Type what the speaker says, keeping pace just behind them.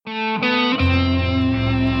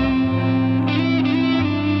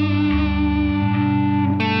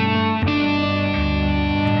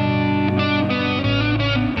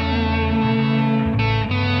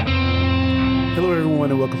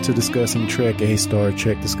to Discussing Trek, a Star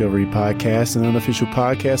Trek Discovery podcast, an unofficial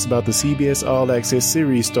podcast about the CBS All Access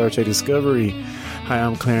series Star Trek Discovery. Hi,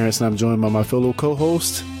 I'm Clarence, and I'm joined by my fellow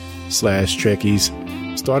co-host /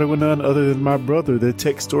 Trekkies, starting with none other than my brother, the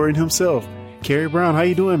tech historian himself, Kerry Brown. How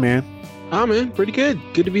you doing, man? Oh, man, pretty good.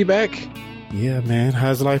 Good to be back. Yeah, man.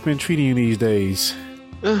 How's life been treating you these days?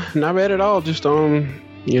 Not bad at all. Just, I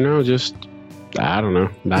don't know.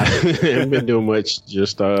 I haven't been doing much.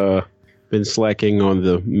 Just been slacking on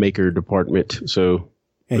the maker department. So,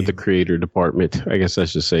 with the creator department, I guess I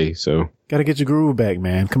should say. So, gotta get your groove back,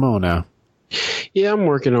 man. Come on now. Yeah, I'm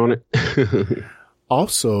working on it.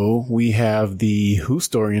 Also, we have the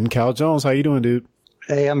Whostorian, Cal Jones. How you doing, dude?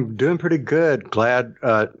 Hey, I'm doing pretty good. Glad,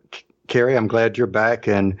 Kerry, I'm glad you're back,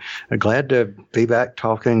 and glad to be back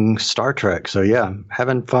talking Star Trek. So, yeah, I'm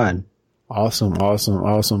having fun. Awesome.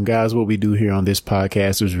 Guys, what we do here on this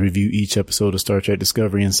podcast is review each episode of Star Trek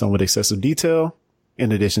Discovery in somewhat excessive detail,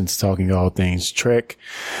 in addition to talking all things Trek.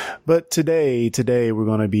 But today we're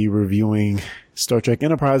going to be reviewing Star Trek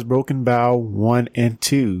Enterprise Broken Bow 1 and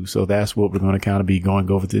 2. So that's what we're going to kind of be going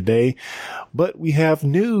over today. But we have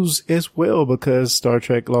news as well, because Star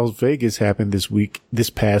Trek Las Vegas happened this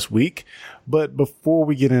past week. But before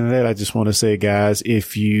we get into that, I just want to say, guys,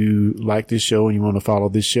 if you like this show and you want to follow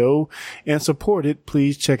this show and support it,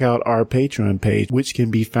 please check out our Patreon page, which can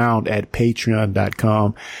be found at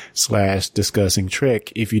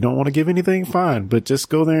patreon.com/discussingtrek. If you don't want to give anything, fine, but just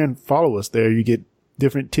go there and follow us there. You get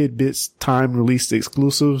different tidbits, time released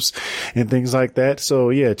exclusives and things like that. So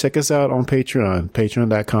yeah, check us out on Patreon,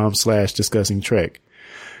 patreon.com/discussingtrek.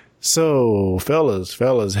 So fellas,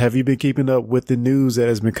 have you been keeping up with the news that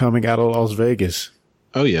has been coming out of Las Vegas?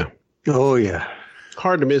 Oh yeah.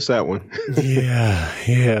 Hard to miss that one.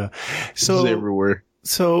 Yeah. So it's everywhere.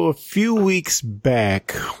 So a few weeks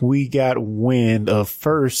back, we got wind of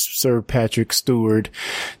first Sir Patrick Stewart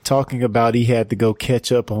talking about he had to go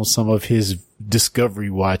catch up on some of his Discovery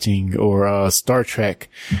watching or Star Trek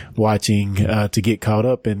watching to get caught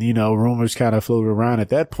up. And, rumors kind of floated around at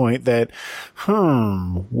that point that,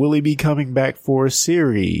 will he be coming back for a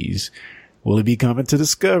series? Will he be coming to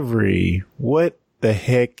Discovery? What the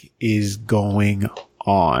heck is going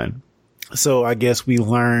on? So I guess we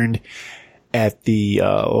learned at the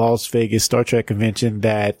Las Vegas Star Trek convention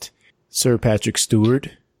that Sir Patrick Stewart,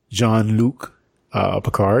 Jean-Luc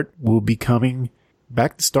Picard, will be coming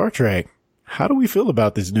back to Star Trek. How do we feel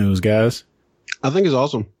about this news, guys? I think it's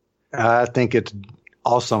awesome. I think it's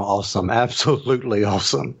awesome. Absolutely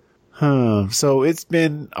awesome. So it's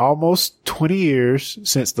been almost 20 years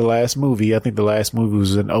since the last movie. I think the last movie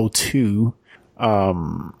was in 2002.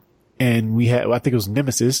 And I think it was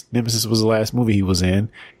Nemesis. Nemesis was the last movie he was in.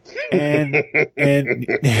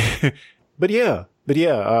 But yeah,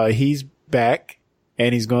 he's back,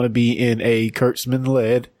 and he's going to be in a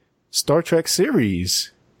Kurtzman-led Star Trek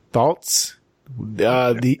series. Thoughts?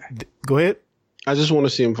 Go ahead. I just want to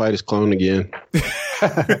see him fight his clone again.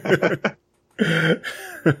 I've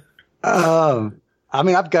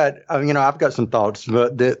got some thoughts,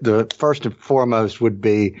 but the first and foremost would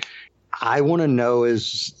be, I want to know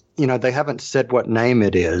they haven't said what name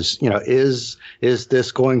it is. Is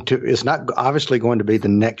this going to, it's not obviously going to be the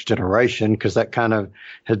Next Generation, because that kind of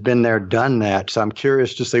has been there, done that. So I'm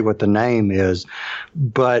curious to see what the name is.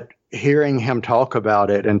 But hearing him talk about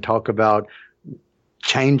it and talk about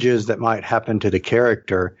changes that might happen to the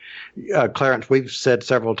character, Clarence, we've said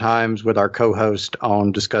several times with our co-host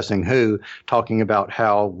on Discussing Who, talking about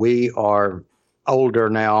how we are older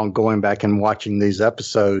now, going back and watching these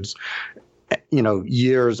episodes,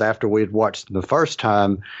 years after we had watched them the first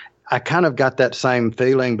time. I kind of got that same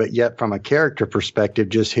feeling, but yet from a character perspective,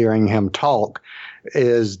 just hearing him talk,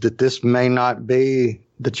 is that this may not be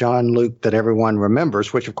the Jean-Luc that everyone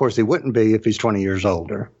remembers, which of course he wouldn't be if he's 20 years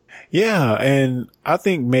older. Yeah, and I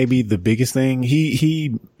think maybe the biggest thing,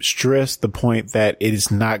 he stressed the point that it is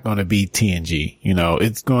not going to be TNG.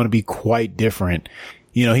 It's going to be quite different.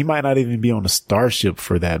 He might not even be on a starship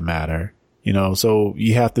for that matter. So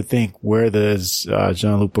you have to think, where does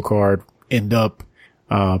Jean-Luc Picard end up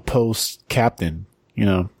post captain,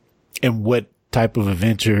 and what type of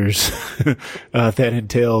adventures that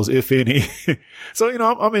entails, if any. So,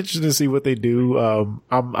 I'm interested to see what they do.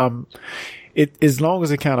 As long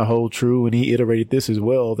as it kind of hold true, and he iterated this as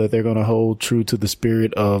well, that they're going to hold true to the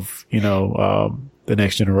spirit of, the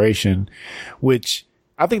Next Generation, which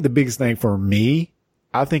I think the biggest thing for me,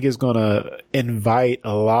 I think is going to invite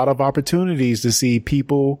a lot of opportunities to see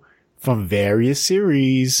people from various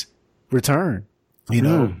series return.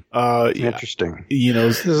 Interesting.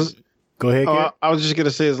 Go ahead. I was just going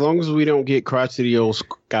to say, as long as we don't get crotchety old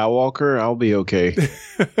Skywalker, I'll be okay.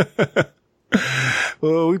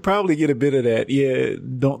 Well, we probably get a bit of that. Yeah.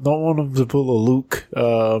 Don't want them to pull a Luke,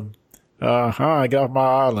 I got off my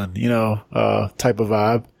island, type of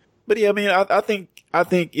vibe. But yeah, I mean, I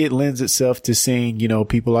think it lends itself to seeing,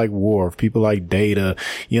 people like Worf, people like Data,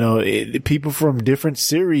 people from different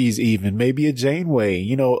series, even maybe a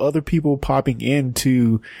Janeway, other people popping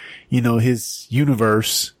into, his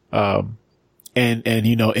universe, and,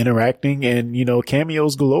 interacting and,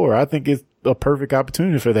 cameos galore. I think it's a perfect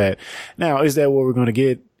opportunity for that. Now, is that what we're going to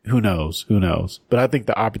get? Who knows? But I think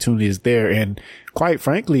the opportunity is there. And quite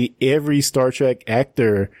frankly, every Star Trek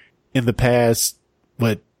actor in the past,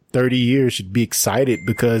 30 years should be excited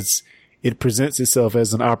because it presents itself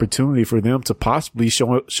as an opportunity for them to possibly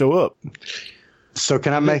show up. So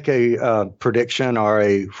can I make a prediction or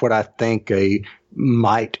what I think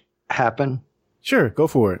might happen? Sure. Go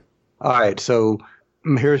for it. All right. So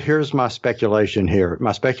here's my speculation here.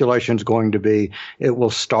 My speculation is going to be it will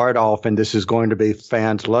start off, and this is going to be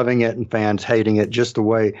fans loving it and fans hating it just the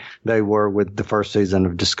way they were with the first season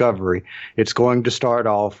of Discovery. It's going to start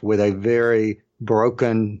off with a very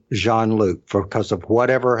broken Jean-Luc because of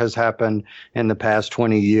whatever has happened in the past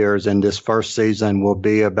 20 years, and this first season will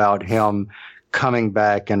be about him coming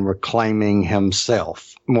back and reclaiming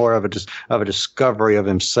himself, more of a discovery of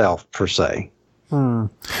himself per se. Oh,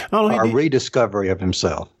 or a rediscovery of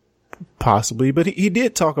himself. Possibly, but he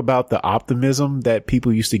did talk about the optimism that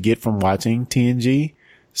people used to get from watching TNG.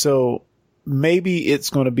 So maybe it's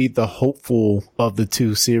going to be the hopeful of the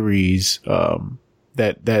two series,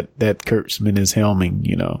 that Kurtzman is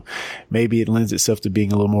helming, maybe it lends itself to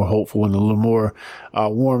being a little more hopeful and a little more,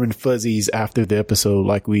 warm and fuzzies after the episode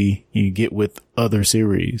like you get with other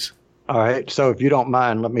series. All right. So if you don't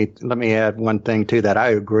mind, let me add one thing to that. I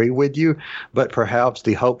agree with you, but perhaps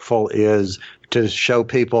the hopeful is to show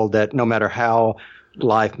people that no matter how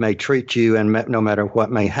life may treat you and no matter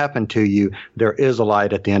what may happen to you, there is a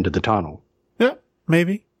light at the end of the tunnel. Yeah,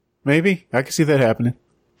 maybe. I can see that happening.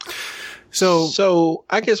 So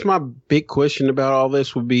I guess my big question about all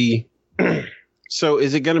this would be, so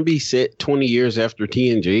is it going to be set 20 years after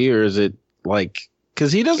TNG, or is it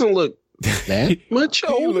because he doesn't look that much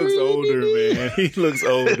older? He looks older, man. He looks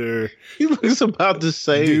older. He looks about the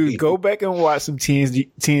same. Dude, go back and watch some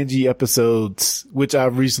TNG episodes, which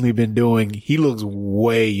I've recently been doing. He looks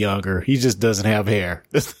way younger. He just doesn't have hair.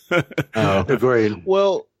 Agreed.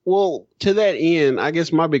 Well, to that end, I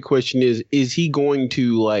guess my big question is he going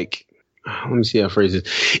to let me see how I phrase it.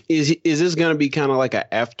 Is this going to be kind of like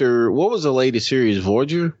what was the latest series?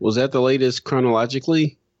 Voyager? Was that the latest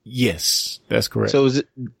chronologically? Yes, that's correct. So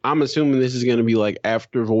I'm assuming this is going to be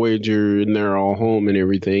after Voyager and they're all home and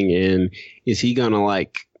everything. And is he going to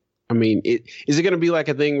is it going to be like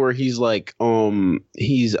a thing where he's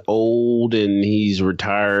he's old and he's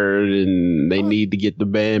retired and they need to get the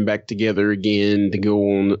band back together again to go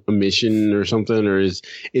on a mission or something? Or is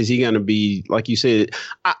he going to be, like you said,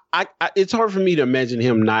 it's hard for me to imagine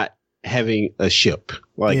him not having a ship.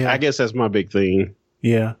 I guess that's my big thing.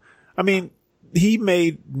 Yeah. I mean, he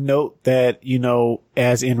made note that,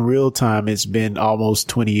 as in real time, it's been almost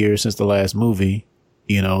 20 years since the last movie.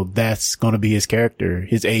 That's going to be his character,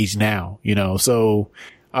 his age now, so,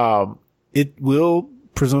 it will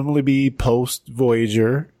presumably be post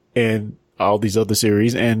Voyager and all these other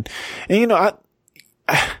series. And I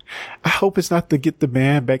hope it's not the get the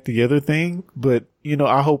band back together thing, but,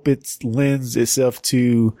 I hope it lends itself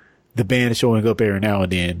to the band showing up every now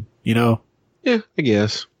and then, Yeah, I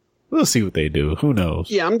guess. We'll see what they do. Who knows?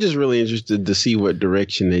 Yeah, I'm just really interested to see what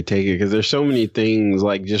direction they take it, because there's so many things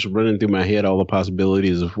just running through my head, all the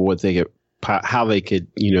possibilities of what they could, how they could,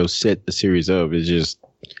 set the series up. It's just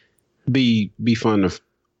be fun to,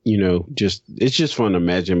 it's just fun to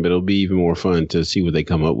imagine, but it'll be even more fun to see what they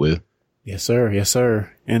come up with. Yes, sir. Yes,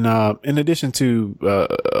 sir. And, in addition to,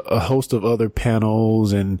 a host of other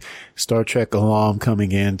panels and Star Trek alum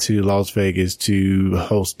coming into Las Vegas to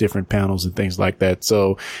host different panels and things like that.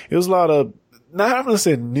 So it was a lot of, not I'm going to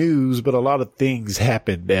say news, but a lot of things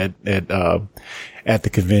happened at the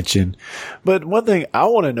convention. But one thing I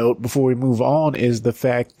want to note before we move on is the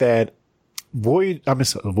fact that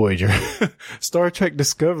Voyager, Star Trek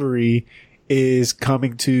Discovery is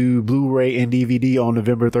coming to Blu-ray and DVD on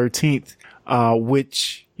November 13th,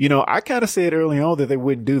 which, I kind of said early on that they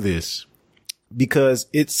wouldn't do this because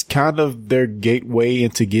it's kind of their gateway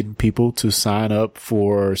into getting people to sign up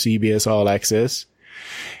for CBS All Access.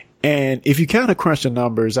 And if you kind of crunch the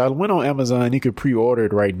numbers, I went on Amazon, you could pre-order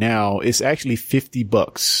it right now. It's actually $50,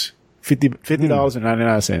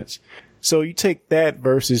 $50.99. So you take that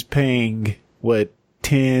versus paying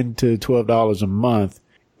 $10 to $12 a month.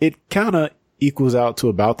 It kind of equals out to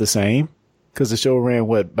about the same. because the show ran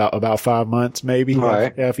about 5 months, maybe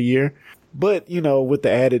half a year. But, you know, with the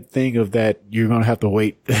added thing of that, you're going to have to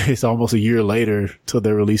wait. It's almost a year later till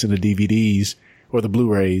they're releasing the DVDs or the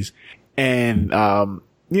Blu-rays. And,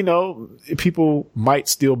 you know, people might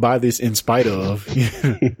still buy this in spite of.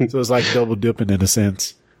 So it's like double dipping in a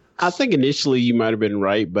sense. I think initially you might have been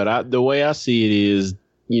right, but the way I see it is,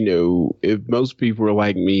 you know, if most people are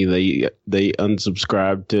like me, they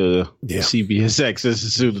unsubscribed to CBS Access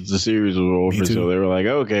as soon as the series was over. So they were like,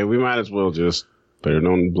 okay, we might as well just put it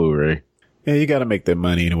on Blu-ray. Yeah, you got to make that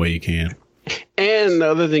money any way you can. And the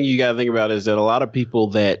other thing you got to think about is that a lot of people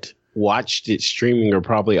that watched it streaming are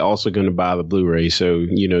probably also going to buy the Blu-ray. So,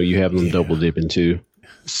 you know, you have them double dipping too.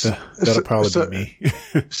 That'll probably be me.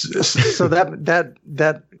 So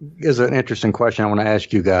that is an interesting question I want to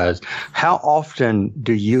ask you guys. How often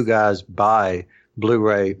do you guys buy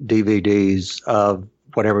Blu-ray DVDs of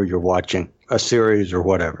whatever you're watching, a series or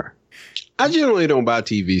whatever? I generally don't buy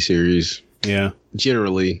TV series. Yeah.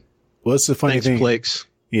 Generally. What's the funny thing? Plex.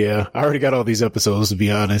 Yeah. I already got all these episodes, to be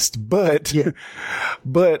honest. But, I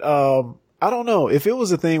don't know. If it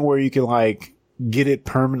was a thing where you can like get it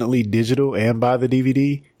permanently digital and buy the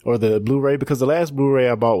DVD or the Blu-ray, because the last Blu-ray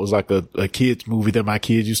I bought was like a kid's movie that my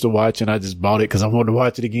kids used to watch, and I just bought it because I wanted to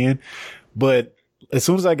watch it again. But as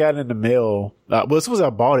soon as I got it in the mail, as soon as I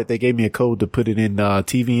bought it, they gave me a code to put it in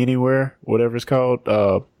TV Anywhere, whatever it's called,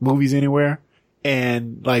 Movies Anywhere.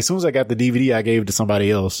 And like as soon as I got the DVD, I gave it to somebody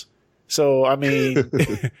else. So, I mean,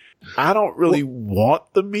 I don't really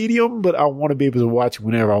want the medium, but I want to be able to watch it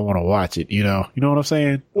whenever I want to watch it, you know? You know what I'm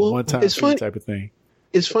saying? Well, one time type of thing.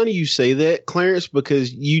 It's funny you say that, Clarence,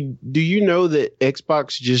 because do you know that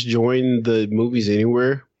Xbox just joined the Movies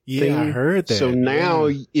Anywhere thing? I heard that. So now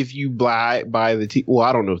if you buy the well,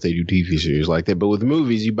 I don't know if they do TV series like that, but with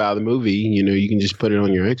movies, you buy the movie, you know, you can just put it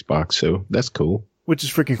on your Xbox. So that's cool. Which is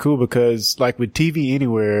freaking cool because like with TV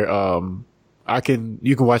Anywhere,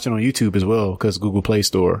 you can watch it on YouTube as well because Google Play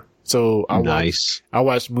Store. So I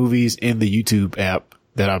watch movies in the YouTube app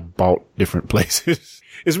that I bought different places.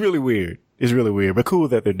 It's really weird. But cool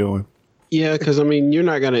that they're doing. Yeah, because I mean, you're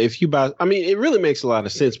not gonna it really makes a lot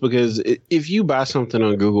of sense because if you buy something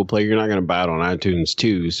on Google Play, you're not gonna buy it on iTunes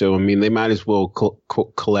too. So I mean, they might as well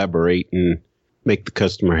collaborate and make the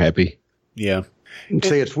customer happy. Yeah.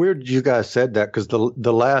 See, it's weird you guys said that because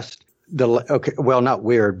not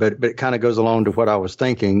weird, but it kind of goes along to what I was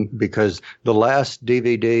thinking because the last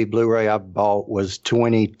DVD Blu-ray I bought was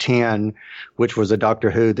 2010, which was a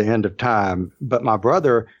Doctor Who, The End of Time. But my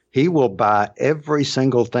brother, he will buy every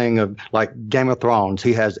single thing of like Game of Thrones.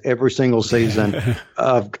 He has every single season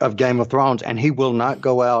of Game of Thrones, and he will not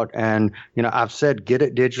go out and, you know, I've said get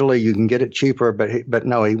it digitally. You can get it cheaper, but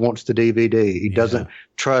no, he wants the DVD. He doesn't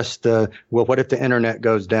trust what if the internet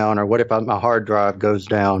goes down or what if my hard drive goes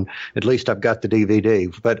down? At least I've got the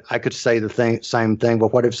DVD. But I could say the same thing. Well,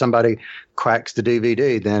 what if somebody cracks the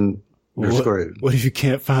DVD? Then you're screwed. What if you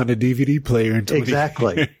can't find a DVD player in 20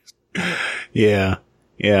 Exactly. Yeah.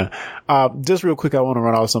 Yeah. Just real quick, I want to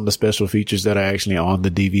run off some of the special features that are actually on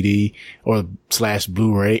the DVD or /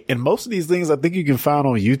 Blu-ray. And most of these things I think you can find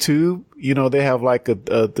on YouTube. You know, they have like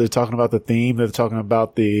they're talking about the theme. They're talking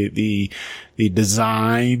about the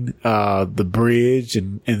design, the bridge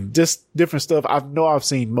and just different stuff. I've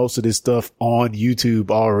seen most of this stuff on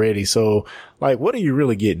YouTube already. So like, what are you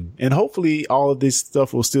really getting? And hopefully all of this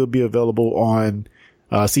stuff will still be available on,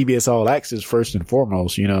 CBS All Access first and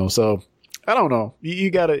foremost, you know, so. I don't know. You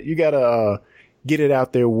gotta get it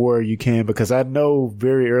out there where you can, because I know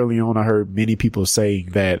very early on I heard many people saying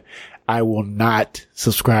that I will not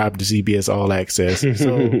subscribe to CBS All Access.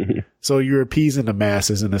 So you're appeasing the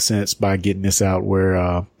masses in a sense by getting this out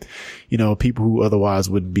where, you know, people who otherwise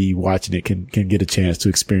wouldn't be watching it can get a chance to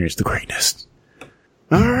experience the greatness.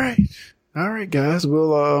 All right, guys.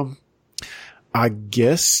 Well, I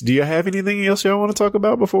guess, do you have anything else y'all want to talk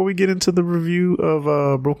about before we get into the review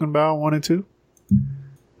of Broken Bow 1 and 2?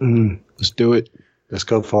 Let's do it. Let's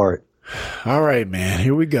go for it. All right, man.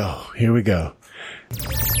 Here we go.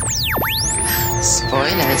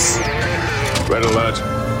 Spoilers. Red alert.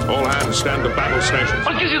 All hands stand to battle stations.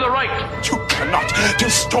 What gives you the right? You cannot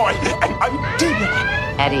destroy an idea.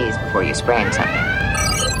 At ease before you spraying something.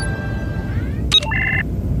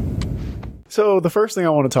 So the first thing I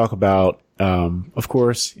want to talk about, of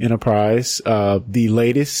course, Enterprise, the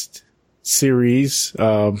latest series,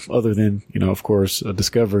 other than, you know, of course,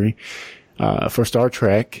 Discovery, for Star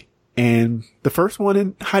Trek, and the first one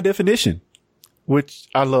in high definition, which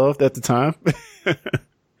I loved at the time,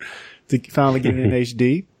 to finally get it in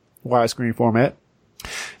HD, widescreen format.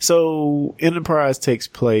 So Enterprise takes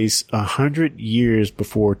place 100 years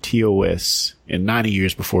before TOS and 90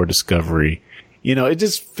 years before Discovery. You know, it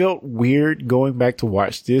just felt weird going back to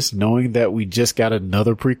watch this, knowing that we just got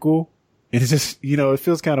another prequel. And it's just, you know, it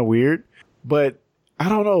feels kind of weird, but I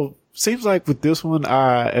don't know. Seems like with this one,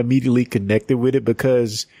 I immediately connected with it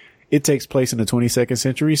because it takes place in the 22nd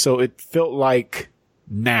century. So it felt like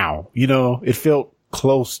now, you know, it felt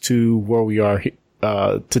close to where we are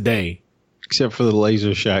today. Except for the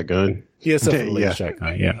laser shotgun. Yeah, except for the laser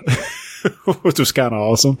shotgun, yeah. Which was kind of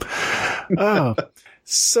awesome.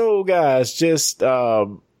 So guys, just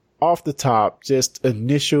off the top, just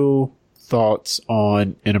initial thoughts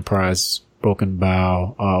on Enterprise Broken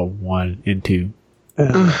Bow 1 and 2.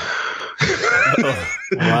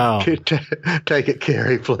 Wow. Take it,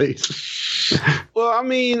 Carrie, please. Well, I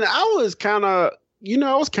mean, I was kind of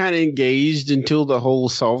engaged until the whole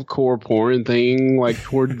softcore porn thing, like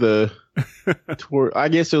toward I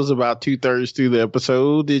guess it was about 2/3 through the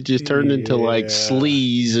episode. It just turned into like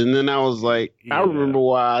sleaze. And then I was like, I remember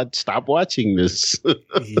why I stopped watching this.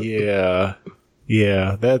 Yeah,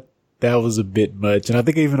 that was a bit much. And I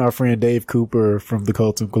think even our friend Dave Cooper from the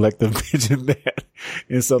Colton Collective mentioned that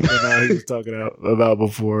in something that he was talking about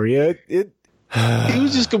before. Yeah, it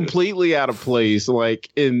was just completely out of place. Like,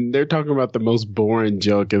 and they're talking about the most boring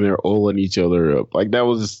junk and they're oiling each other up. Like, that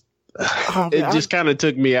was, it just kind of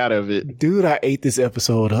took me out of it. Dude, I ate this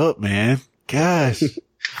episode up, man. Gosh.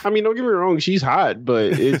 I mean, don't get me wrong, she's hot,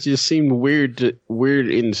 but it just seemed weird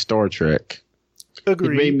in Star Trek.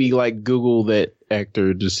 Agreed. It made me like Google that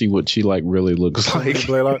actor to see what she like really looks like.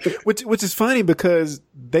 Which is funny because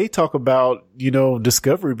they talk about, you know,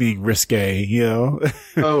 Discovery being risque, you know.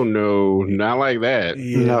 Oh no, not like that.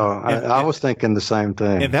 Yeah. No, I was thinking the same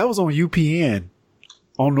thing. And that was on UPN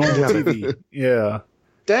on normal TV. Yeah.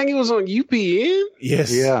 Dang, it was on UPN?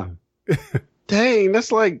 Yes. Yeah. Dang,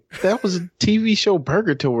 that was a TV show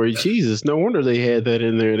purgatory. Jesus, no wonder they had that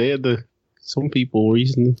in there. They had some people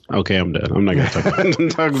reason. Okay, I'm done. I'm not going to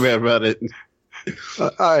talk bad about it.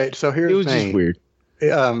 All right, so here's the thing. It was just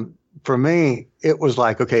weird. For me, it was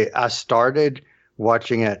like, okay, I started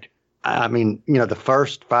watching it. I mean, you know, the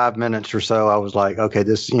first 5 minutes or so, I was like, okay,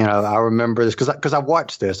 this, you know, I remember this because I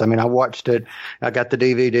watched this. I mean, I watched it. I got the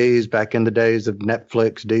DVDs back in the days of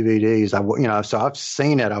Netflix DVDs. So I've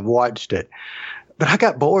seen it. I've watched it. But I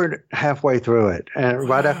got bored halfway through it. And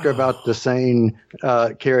right after about the scene,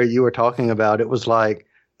 Carrie, you were talking about, it was like,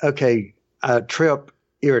 okay, Trip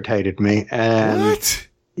irritated me. And what?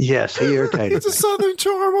 Yes, he irritated me. It's a Southern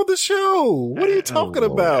charm on the show. What are you talking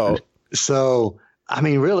about? So, I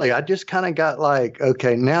mean, really, I just kind of got like,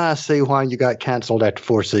 okay, now I see why you got canceled after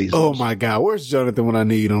 4 seasons. Oh, my God. Where's Jonathan when I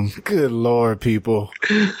need him? Good Lord, people.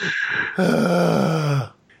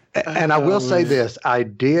 And I will say this, I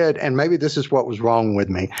did, and maybe this is what was wrong with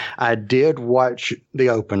me. I did watch the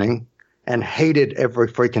opening and hated every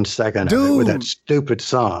freaking second of it with that stupid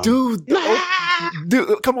song. Dude,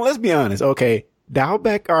 come on, let's be honest. Okay, dial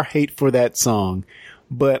back our hate for that song.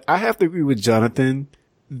 But I have to agree with Jonathan.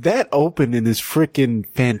 That opening is freaking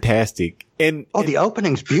fantastic. And the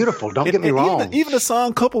opening's beautiful. Don't get me wrong. Even the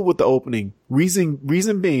song coupled with the opening, reason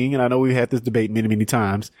being, and I know we've had this debate many, many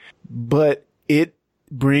times, but it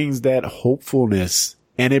brings that hopefulness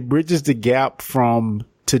and it bridges the gap from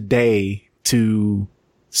today to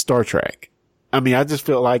Star Trek. I mean, I just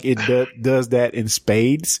feel like it does that in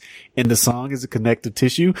spades, and the song is a connective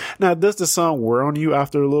tissue. Now, does the song wear on you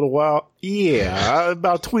after a little while? Yeah.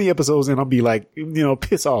 About 20 episodes in, I'll be like, you know,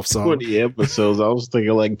 piss off song. 20 episodes. I was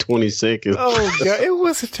thinking like 20 seconds. Oh, God. It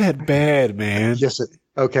wasn't that bad, man. Yes.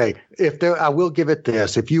 Okay. I will give it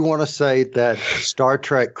this. If you want to say that Star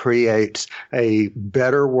Trek creates a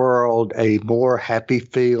better world, a more happy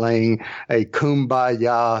feeling, a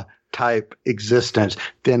kumbaya type existence,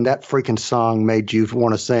 then that freaking song made you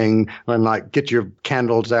want to sing and like get your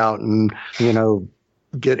candles out and, you know,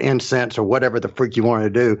 get incense or whatever the freak you want to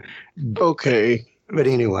do. Okay. But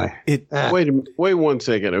anyway, wait 1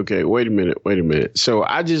 second. Okay. Wait a minute. So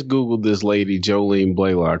I just Googled this lady, Jolene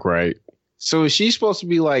Blaylock, right? So is she supposed to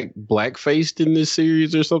be like black-faced in this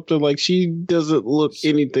series or something? Like she doesn't look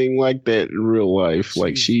anything like that in real life.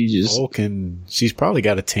 Like she just Vulcan. She's probably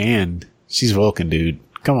got a tan. She's Vulcan, dude.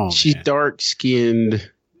 Come on. She's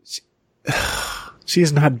dark-skinned. She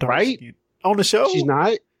is not dark-skinned. Right? On the show? She's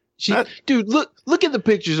not. Dude, look at the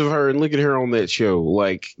pictures of her and look at her on that show.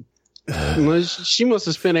 Like, she must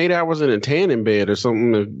have spent 8 hours in a tanning bed or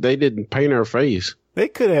something if they didn't paint her face. They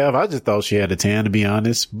could have. I just thought she had a tan, to be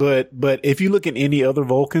honest. But if you look at any other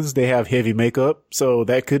Vulcans, they have heavy makeup, so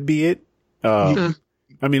that could be it. I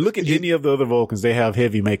mean, look at any of the other Vulcans; they have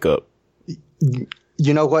heavy makeup.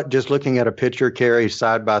 You know what? Just looking at a picture, Carrie,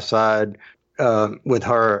 side by side with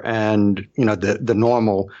her and, the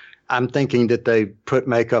normal, I'm thinking that they put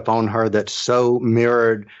makeup on her that so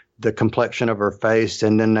mirrored the complexion of her face,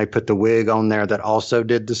 and then they put the wig on there that also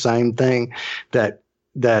did the same thing, that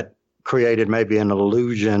created maybe an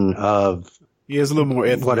illusion of it's a little more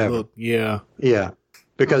ethnic whatever. Look. Yeah.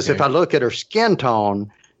 Because if I look at her skin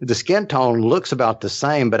tone, the skin tone looks about the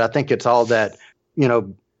same, but I think it's all that,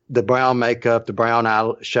 the brown makeup, the brown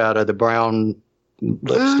eyeshadow, the brown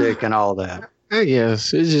lipstick, and all that. I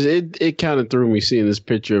guess it's just it kind of threw me seeing this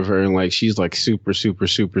picture of her, and like she's like super, super,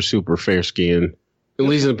 super, super fair skinned. At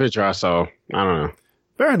least in the picture I saw. I don't know.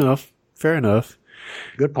 Fair enough.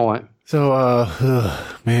 Good point. So,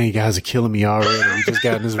 man, you guys are killing me already. We just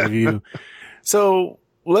got in this review. So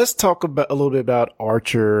let's talk a little bit about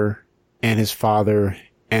Archer and his father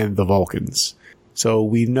and the Vulcans. So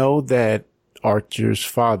we know that Archer's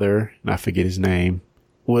father, and I forget his name,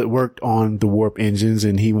 worked on the warp engines,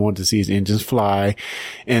 and he wanted to see his engines fly.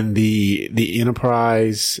 And the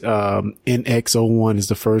Enterprise NX-01 is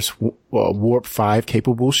the first warp 5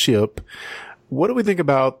 capable ship. What do we think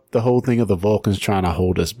about the whole thing of the Vulcans trying to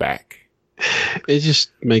hold us back? It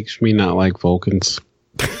just makes me not like Vulcans,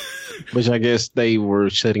 which I guess they were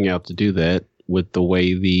setting out to do that with the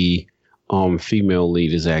way the female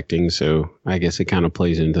lead is acting. So I guess it kind of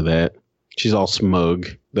plays into that. She's all smug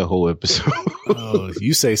the whole episode. Oh,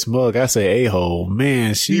 you say smug, I say a-hole.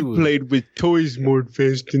 Man, she played with toys more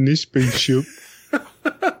fast than this spaceship.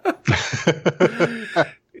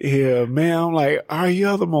 Yeah, man, I'm like, are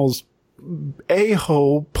you the most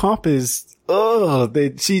a-hole, pompous?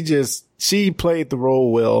 She played the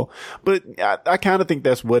role well, but I kind of think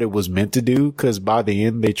that's what it was meant to do, because by the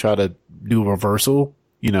end they try to do a reversal,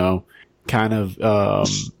 kind of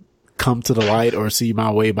come to the light or see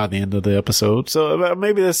my way by the end of the episode. So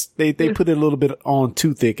maybe they put it a little bit on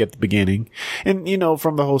too thick at the beginning. And,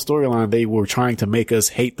 from the whole storyline, they were trying to make us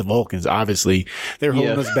hate the Vulcans. Obviously, they're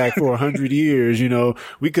holding us back for 100 years.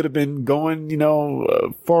 We could have been going,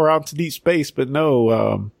 far out to deep space, but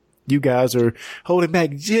no, you guys are holding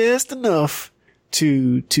back just enough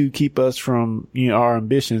to keep us from, our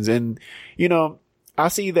ambitions. And, I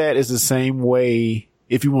see that as the same way.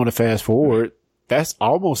 If you want to fast forward, that's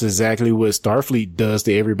almost exactly what Starfleet does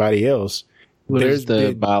to everybody else. There's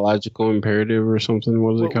the biological imperative or something.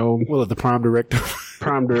 What is it called? Well, the Prime Directive.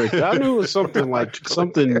 Prime Directive. I knew it was something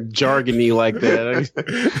jargony like that.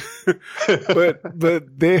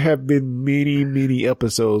 But there have been many, many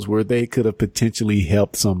episodes where they could have potentially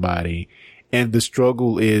helped somebody. And the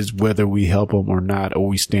struggle is whether we help them or not, or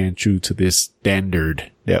we stand true to this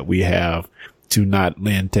standard that we have to not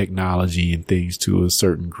lend technology and things to a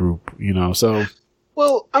certain group, so.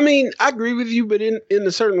 Well, I mean, I agree with you, but in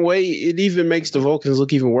a certain way, it even makes the Vulcans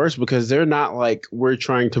look even worse, because they're not like, we're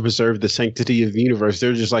trying to preserve the sanctity of the universe.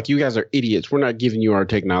 They're just like, you guys are idiots. We're not giving you our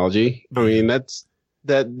technology. I mean,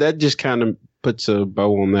 that just kind of puts a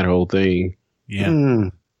bow on that whole thing. Yeah.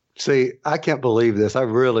 See, I can't believe this. I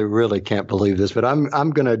really, really can't believe this, but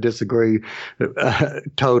I'm going to disagree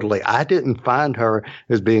totally. I didn't find her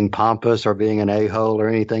as being pompous or being an a-hole or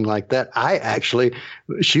anything like that.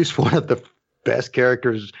 She's one of the best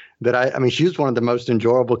characters that I mean, she's one of the most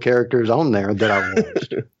enjoyable characters on there that I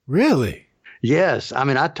watched. Really? Yes. I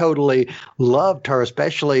mean, I totally loved her,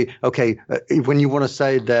 especially, when you want to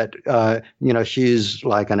say that, she's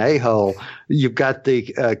like an a-hole, you've got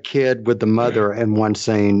the kid with the mother in one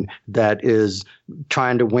scene that is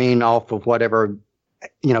trying to wean off of whatever,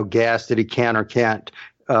 gas that he can or can't,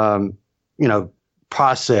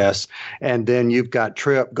 process. And then you've got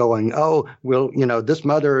Trip going, oh, well, this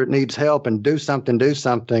mother needs help and do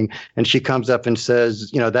something. And she comes up and says,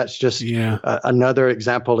 that's just another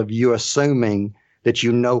example of you assuming that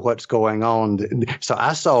you know what's going on. So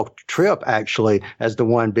I saw Trip actually as the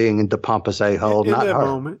one being the pompous a-hole, not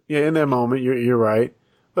her. In that moment, you're right.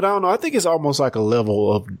 But I don't know. I think it's almost like a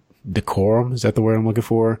level of decorum. Is that the word I'm looking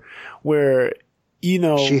for? Where,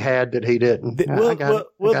 she had that he didn't.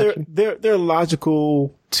 They're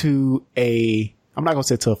logical to I'm not going to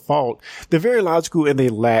say to a fault. They're very logical, and they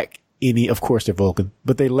lack any, of course they're Vulcan,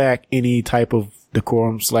 but they lack any type of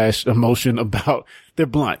decorum / emotion about, they're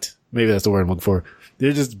blunt. Maybe that's the word I'm looking for.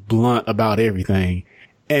 They're just blunt about everything.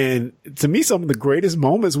 And to me, some of the greatest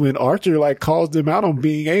moments when Archer calls them out on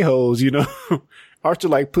being a-holes,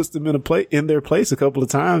 Archer puts them in their place a couple of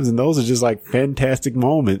times, and those are just fantastic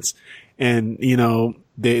moments. And,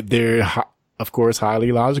 they're, of course,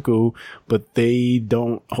 highly logical, but they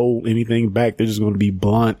don't hold anything back. They're just going to be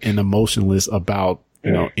blunt and emotionless about,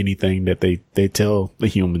 anything that they tell the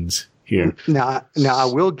humans here. Now I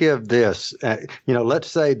will give this.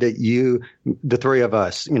 Let's say that the three of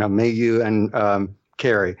us, me, you, and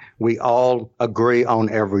Carrie, we all agree on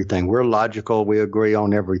everything. We're logical. We agree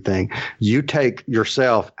on everything. You take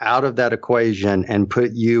yourself out of that equation and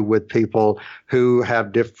put you with people who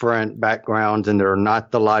have different backgrounds and they're not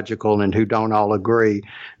the logical and who don't all agree.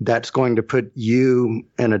 That's going to put you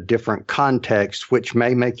in a different context, which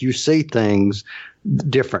may make you see things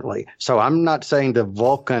differently. So I'm not saying the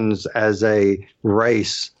Vulcans as a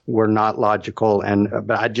race were not logical,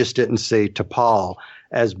 but I just didn't see T'Pol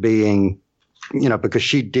as being, because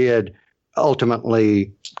she did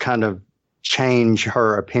ultimately kind of change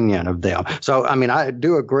her opinion of them. So, I mean, I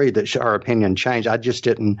do agree that her opinion changed. I just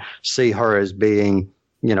didn't see her as being,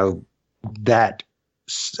 that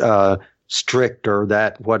strict or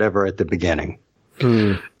that whatever at the beginning.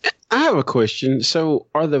 I have a question. So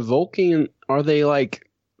are the Vulcan, are they like,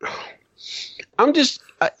 I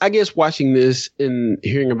guess watching this and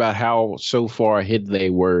hearing about how so far ahead they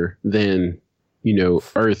were than,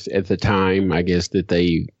 Earth at the time, I guess, that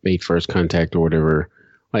they made first contact or whatever.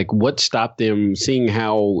 Like, what stopped them, seeing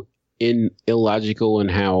how illogical and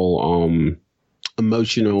how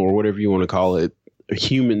emotional or whatever you want to call it,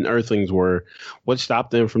 human Earthlings were? What stopped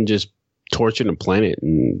them from just torching the planet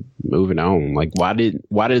and moving on? Like, why did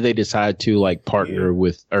they decide to like partner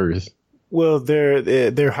with Earth? Well,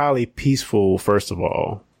 they're highly peaceful, first of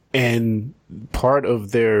all. And part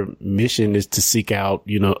of their mission is to seek out,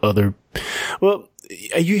 well,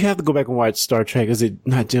 you have to go back and watch Star Trek. Is it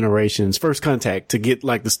not Generations? First Contact, to get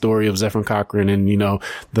like the story of Zephyr Cochrane and,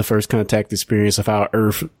 the first contact experience of how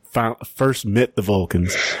Earth first met the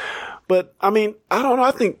Vulcans. But I mean, I don't know.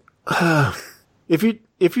 I think,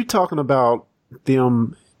 if you're talking about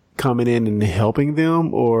them coming in and helping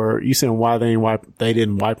them, or you saying why they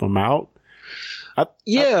didn't wipe them out?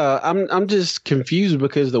 I'm just confused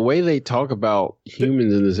because the way they talk about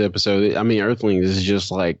humans in this episode, I mean, Earthlings is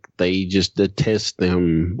just like they just detest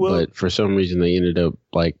them, but for some reason they ended up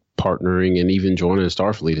like partnering and even joining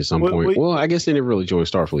Starfleet at some point. Well, I guess they never really joined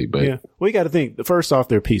Starfleet, but you got to think. First off,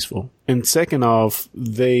 they're peaceful, and second off,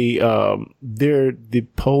 they're the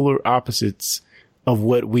polar opposites of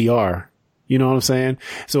what we are. You know what I'm saying?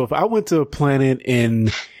 So if I went to a planet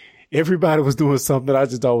and everybody was doing something I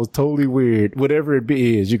just thought was totally weird, whatever it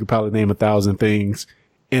is, you could probably name 1,000 things.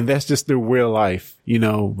 And that's just their real life.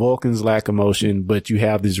 Vulcans lack emotion, but you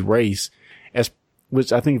have this race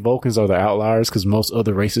which I think Vulcans are the outliers because most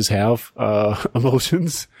other races have,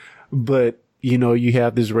 emotions. But, you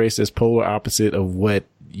have this race that's polar opposite of what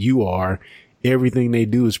you are. Everything they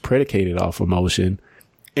do is predicated off emotion.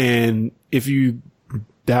 And if you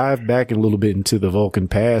dive back a little bit into the Vulcan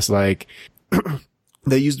past, like,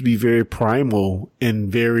 they used to be very primal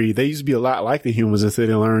and they used to be a lot like the humans until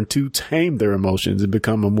they learned to tame their emotions and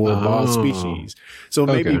become a more evolved species.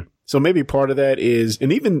 So maybe part of that is,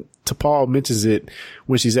 and even T'Pol mentions it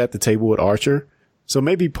when she's at the table with Archer. So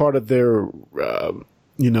maybe part of their,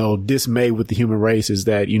 dismay with the human race is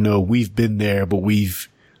that, we've been there, but we've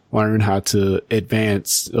learned how to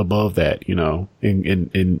advance above that,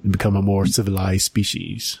 and become a more civilized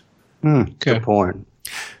species. Good point.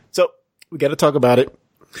 We got to talk about it.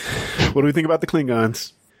 What do we think about the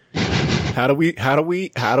Klingons? How do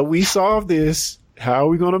we solve this? How are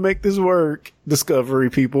we going to make this work? Discovery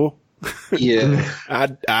people. Yeah.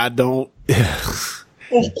 I don't.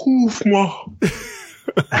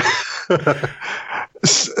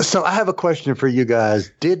 So I have a question for you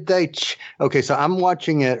guys. Did they? Okay, so I'm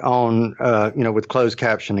watching it on, with closed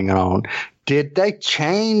captioning on. Did they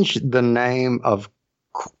change the name of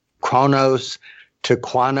Kronos to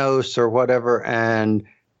Quanos or whatever, and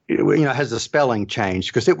has the spelling changed?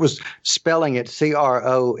 Because it was spelling it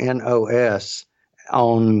Kronos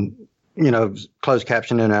on closed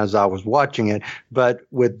captioning as I was watching it, but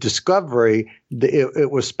with Discovery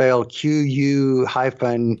it was spelled QU-UNOS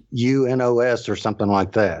or something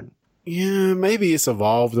like that. Yeah, maybe it's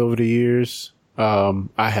evolved over the years.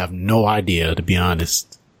 I have no idea, to be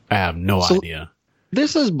honest. I have no idea.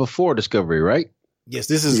 This is before Discovery, right? Yes,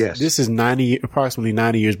 this is approximately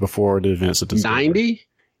 90 years before the events of Discovery. 90?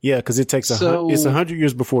 Yeah, because it takes it's 100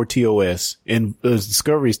 years before TOS, and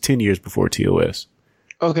Discovery is 10 years before TOS.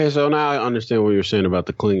 Okay, so now I understand what you're saying about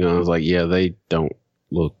the Klingons. Like, yeah, they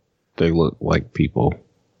look like people.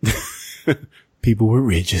 People with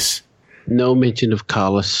ridges. No mention of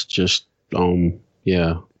Kallus, just,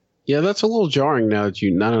 yeah. Yeah, that's a little jarring now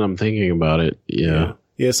that I'm thinking about it. Yeah.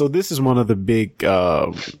 Yeah, so this is one of the big,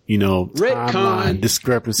 timeline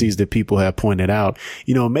discrepancies that people have pointed out.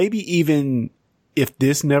 Maybe even if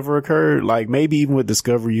this never occurred, like maybe even with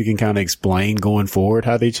Discovery, you can kind of explain going forward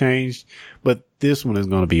how they changed. But this one is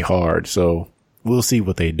going to be hard. So we'll see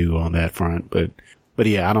what they do on that front. But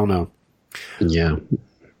yeah, I don't know. Yeah.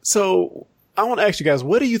 So I want to ask you guys,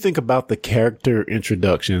 what do you think about the character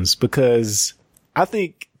introductions? Because I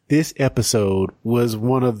think this episode was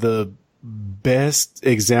one of the best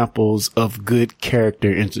examples of good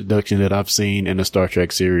character introduction that I've seen in a Star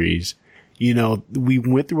Trek series. You know, we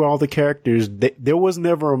went through all the characters. There was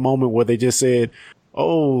never a moment where they just said,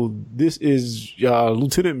 oh, this is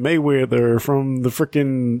Lieutenant Mayweather from the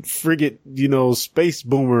freaking frigate, you know, Space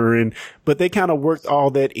Boomer. But they kind of worked all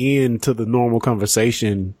that into the normal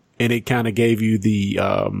conversation, and it kind of gave you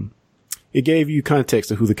it gave you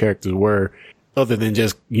context of who the characters were, other than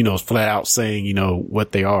just, you know, flat out saying, you know,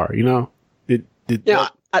 what they are, you know?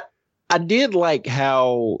 I did like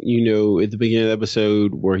how, you know, at the beginning of the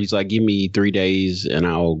episode where he's like, give me 3 days and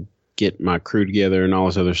I'll get my crew together and all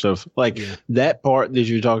this other stuff. Like that part that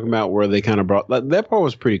you're talking about where they kind of brought, like, that part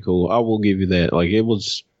was pretty cool. I will give you that. Like it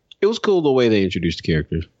was cool the way they introduced the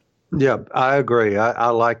characters. Yeah, I agree. I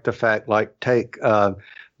like the fact, like, take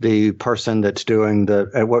the person that's doing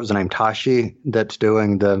what was the name? Tashi, that's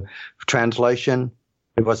doing the translation.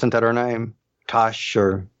 Wasn't that her name? Tosh,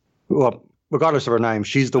 or, well, regardless of her name,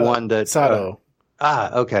 she's the one that. Sato.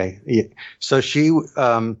 Okay. Yeah. So she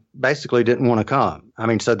basically didn't want to come. I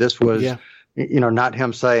mean, so this was, you know, not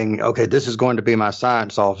him saying, okay, this is going to be my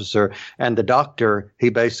science officer. And the doctor, he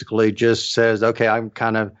basically just says, okay, I'm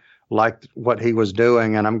kind of like what he was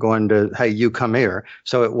doing, and I'm going to, hey, you come here.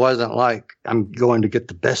 So it wasn't like I'm going to get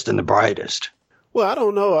the best and the brightest. Well, I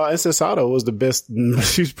don't know. SS Sato was the best.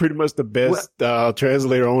 She's pretty much the best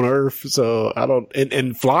translator on Earth. So I don't.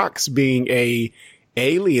 And Phlox being a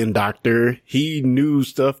alien doctor, he knew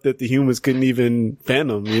stuff that the humans couldn't even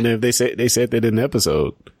fathom. You know, they said that in the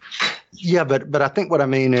episode. Yeah, but I think what I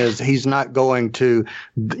mean is he's not going to,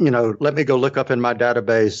 you know, let me go look up in my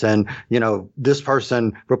database and, you know, this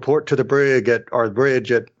person report to the bridge at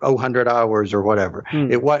 100 hours or whatever.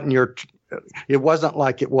 It wasn't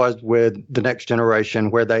like it was with the Next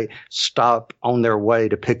Generation where they stop on their way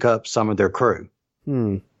to pick up some of their crew.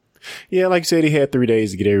 Yeah, like you said, he had 3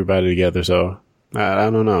 days to get everybody together. So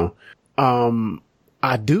I don't know.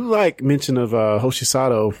 I do like mention of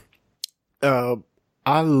Hoshisato.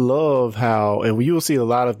 I love how, and you will see a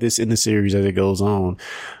lot of this in the series as it goes on,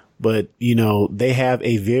 but, you know, they have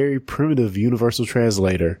a very primitive universal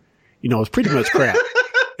translator. You know, it's pretty much crap.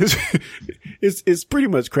 It's pretty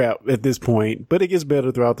much crap at this point, but it gets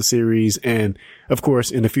better throughout the series. And of course,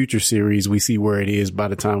 in the future series, we see where it is by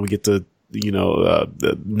the time we get to, you know,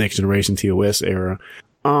 the Next Generation TOS era.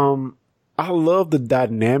 I love the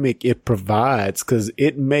dynamic it provides because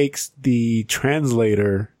it makes the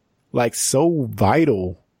translator like so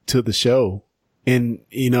vital to the show. And,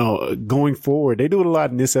 you know, going forward, they do it a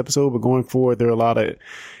lot in this episode, but going forward, there are a lot of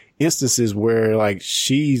instances where like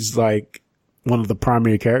she's like one of the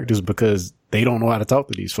primary characters because they don't know how to talk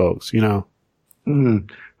to these folks, you know?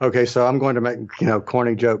 Okay, so I'm going to make, you know,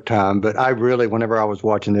 corny joke time, but I really, whenever I was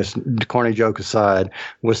watching this, corny joke aside,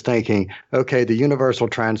 was thinking, okay, the universal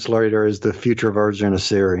translator is the future version of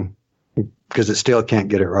Siri because it still can't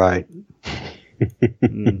get it right.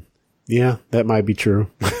 Yeah, that might be true.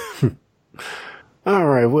 All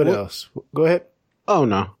right, what else? Go ahead. Oh,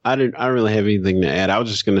 no, I don't really have anything to add. I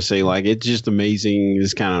was just going to say, like, it's just amazing.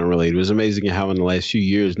 It's kind of unrelated. It was amazing how in the last few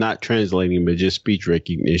years, not translating, but just speech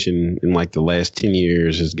recognition in like the last 10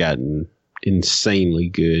 years has gotten insanely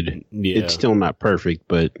good. Yeah. It's still not perfect,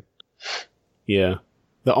 but. Yeah.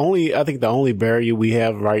 I think the only barrier we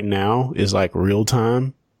have right now is like real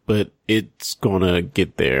time, but it's going to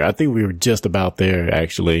get there. I think we were just about there,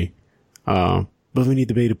 actually. But we need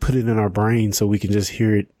to be able to put it in our brain so we can just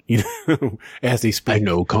hear it, you know, as they speak. I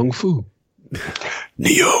know Kung Fu.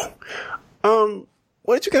 Neo.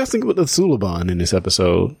 What did you guys think about the Suliban in this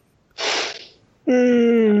episode?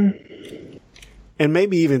 And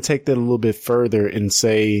maybe even take that a little bit further and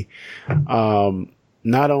say,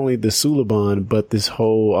 not only the Suliban, but this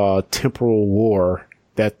whole, temporal war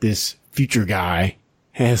that this future guy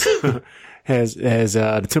has,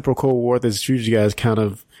 the temporal Cold War that this future guy has kind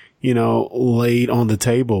of, you know, laid on the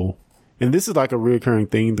table. And this is like a recurring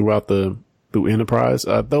thing through Enterprise.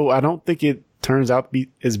 Though I don't think it turns out to be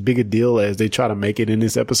as big a deal as they try to make it in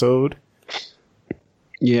this episode.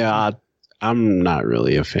 Yeah, I'm not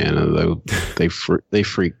really a fan of those. They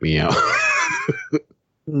freak me out.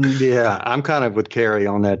 Yeah, I'm kind of with Carrie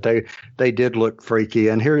on that. They did look freaky.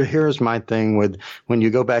 And here's my thing with when you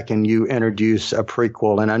go back and you introduce a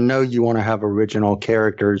prequel, and I know you want to have original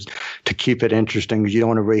characters to keep it interesting because you don't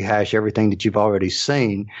want to rehash everything that you've already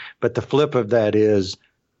seen. But the flip of that is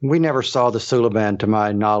we never saw the Suliban, to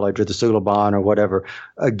my knowledge, or the Suliban or whatever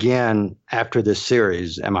again after this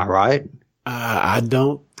series. Am I right? I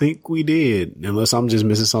don't think we did, unless I'm just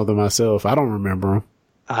missing something myself. I don't remember them.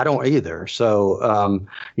 I don't either. So,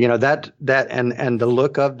 that and the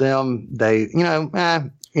look of them, they,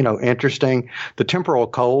 interesting. The temporal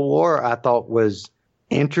Cold War I thought was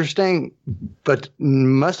interesting, but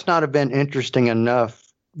must not have been interesting enough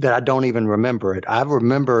that I don't even remember it. I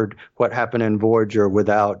remembered what happened in Voyager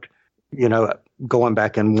without, going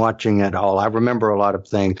back and watching it all. I remember a lot of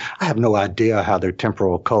things. I have no idea how the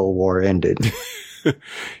temporal Cold War ended.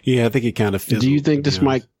 Yeah, I think it kind of fizzled. Do you think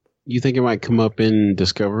you think it might come up in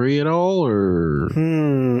Discovery at all, or?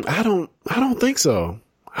 I don't think so.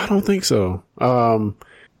 I don't think so.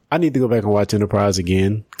 I need to go back and watch Enterprise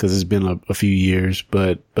again because it's been a few years,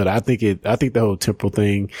 but I think the whole temporal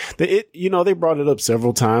thing, they brought it up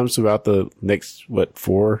several times throughout the next,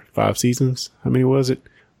 4, 5 seasons? How many was it?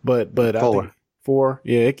 But 4. I think 4.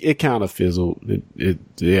 Yeah, it kind of fizzled. It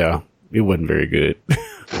wasn't very good.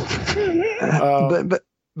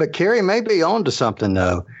 But Carrie may be on to something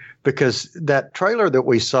though, because that trailer that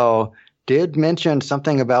we saw did mention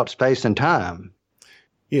something about space and time.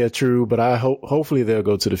 Yeah, true. But hopefully they'll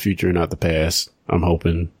go to the future and not the past. I'm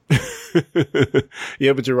hoping.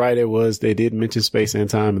 Yeah, but you're right. They did mention space and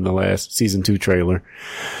time in the last season 2 trailer.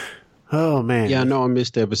 Oh man. Yeah, I know I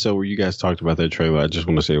missed the episode where you guys talked about that trailer. I just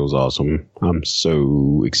want to say it was awesome. I'm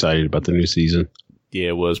so excited about the new season. Yeah,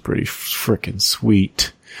 it was pretty freaking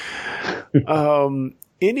sweet.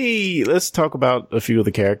 Let's talk about a few of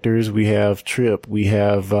the characters. We have Trip, we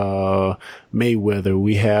have Mayweather,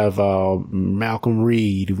 we have Malcolm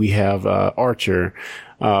Reed, we have Archer.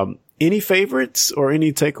 Any favorites or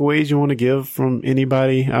any takeaways you want to give from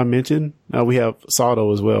anybody I mentioned? We have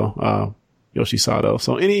Sato as well, Yoshi Sato.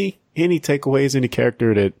 So any takeaways, any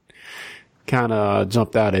character that kind of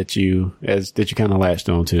jumped out at you that you kind of latched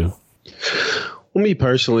on to? Well, me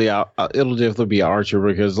personally, it'll definitely be Archer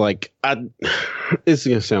because, it's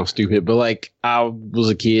gonna sound stupid, but I was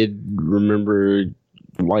a kid, remember,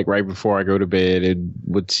 right before I go to bed, and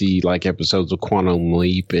would see episodes of Quantum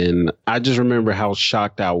Leap, and I just remember how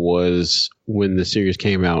shocked I was when the series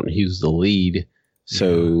came out and he was the lead.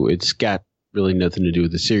 So it's got really nothing to do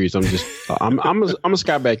with the series. I'm a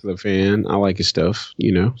Scott Bakula fan. I like his stuff,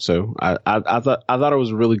 So I thought it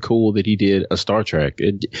was really cool that he did a Star Trek.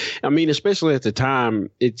 Especially at the time,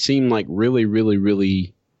 it seemed really, really,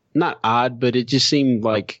 really not odd, but it just seemed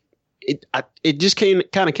like it just came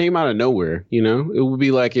out of nowhere. It would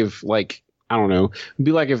be like if I don't know, it'd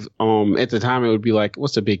be like if at the time it would be like,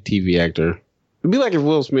 what's a big TV actor? It'd be like if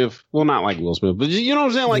Will Smith, well, not like Will Smith, but you know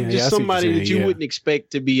what I'm saying? Just somebody that you wouldn't expect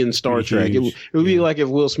to be in Star Trek. It would be like if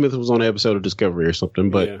Will Smith was on an episode of Discovery or something,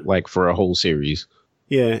 but for a whole series.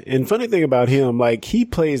 Yeah. And funny thing about him, he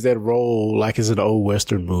plays that role like it's an old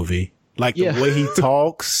Western movie. The way he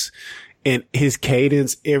talks and his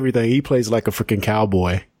cadence, everything. He plays like a freaking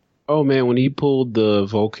cowboy. Oh man, when he pulled the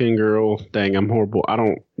Vulcan girl, dang, I'm horrible. I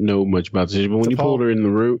don't know much about this, but when he pulled her in the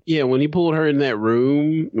room, when he pulled her in that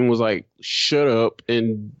room and was like, shut up.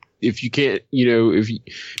 And if you can't, if you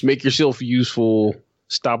make yourself useful,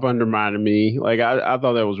 stop undermining me. I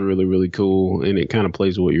thought that was really, really cool. And it kind of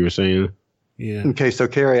plays with what you were saying. Yeah. Okay. So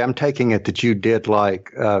Carrie, I'm taking it that you did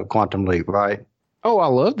like Quantum Leap, right? Oh, I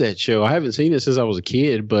love that show. I haven't seen it since I was a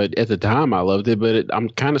kid, but at the time I loved it. But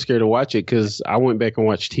I'm kind of scared to watch it because I went back and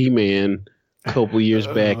watched He-Man a couple years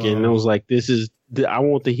back, and I was like, I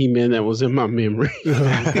want the He-Man that was in my memory.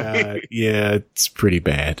 Oh, God. Yeah, it's pretty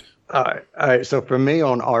bad. All right. So for me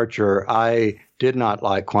on Archer, I did not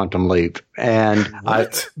like Quantum Leap, and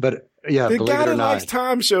the believe guy it or that not, likes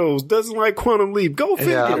time shows doesn't like Quantum Leap. Go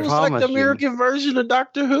figure. Yeah, It was like the American version of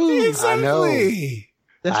Doctor Who. Exactly. I know.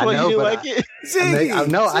 That's why you didn't like it.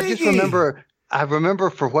 I just remember. I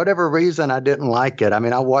remember for whatever reason I didn't like it. I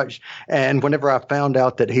mean, I watched, and whenever I found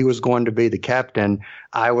out that he was going to be the captain,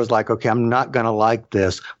 I was like, okay, I'm not going to like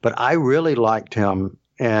this. But I really liked him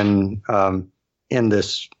in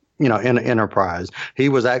this, in Enterprise. He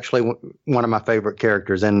was actually one of my favorite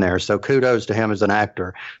characters in there. So kudos to him as an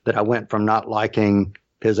actor that I went from not liking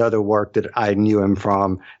his other work that I knew him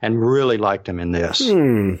from and really liked him in this.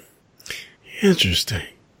 Interesting.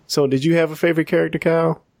 So did you have a favorite character,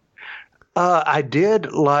 Kyle? I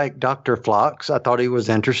did like Dr. Phlox. I thought he was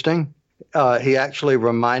interesting. He actually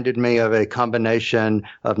reminded me of a combination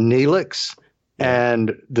of Neelix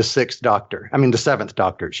and the Seventh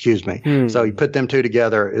Doctor, excuse me. So you put them two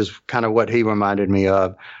together is kind of what he reminded me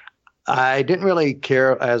of. I didn't really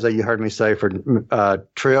care, as you heard me say, for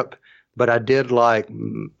Trip, but I did like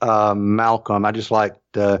Malcolm. I just liked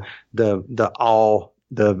the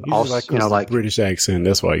British accent.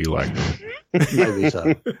 That's why you like him. Maybe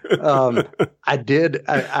so.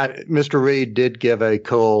 Mr. Reed did give a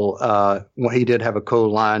cool, he did have a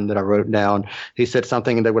cool line that I wrote down. He said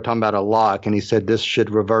something, and they were talking about a lock, and he said this should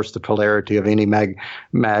reverse the polarity of any mag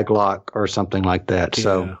lock or something like that. Yeah,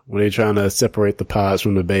 so when they're trying to separate the pods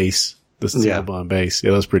from the base, the steel bond base.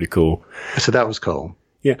 Yeah, that's pretty cool. So that was cool.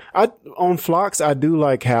 Yeah. On Phlox, I do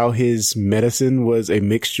like how his medicine was a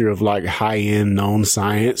mixture of like high-end known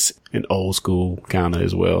science and old school kind of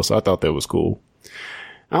as well. So I thought that was cool.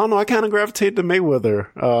 I don't know. I kind of gravitated to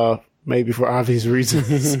Mayweather, maybe for obvious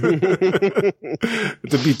reasons. To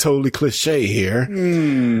be totally cliche here.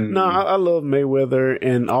 No, I love Mayweather.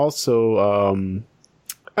 And also,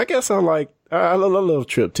 I guess I love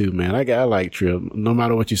Trip too, man. I like Trip. No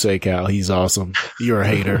matter what you say, Kyle, he's awesome. You're a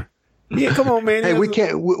hater. Yeah, come on, man. Hey, we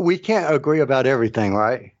can't agree about everything,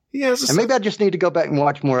 right? Yeah, and maybe I just need to go back and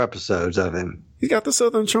watch more episodes of him. He's got the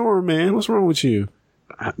Southern charm, man. What's wrong with you?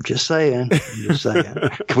 I'm just saying.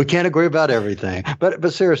 We can't agree about everything,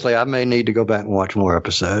 but seriously, I may need to go back and watch more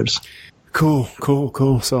episodes. Cool.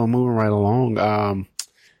 So moving right along.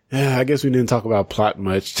 Yeah, I guess we didn't talk about plot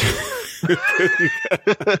much.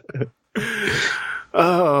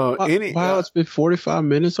 Wow, it's been 45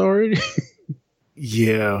 minutes already.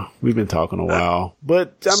 Yeah, we've been talking a while,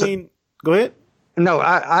 but I mean, go ahead. No,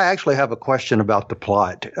 I actually have a question about the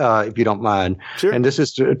plot, if you don't mind. Sure. And this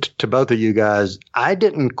is to both of you guys. I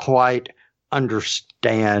didn't quite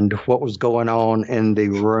understand what was going on in the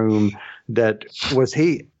room.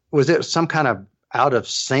 Was it some kind of out of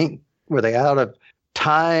sync? Were they out of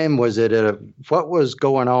time? Was it what was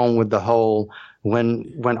going on with the whole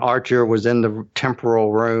when Archer was in the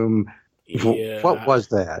temporal room? Yeah. What was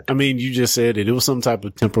that? I mean, you just said it. It was some type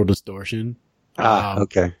of temporal distortion.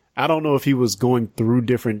 Okay. I don't know if he was going through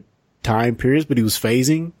different time periods, but he was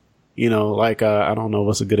phasing. You know, like I don't know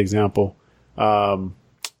what's a good example.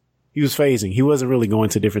 He was phasing. He wasn't really going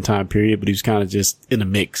to a different time period, but he was kind of just in a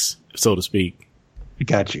mix, so to speak.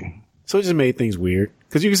 Got you. So it just made things weird.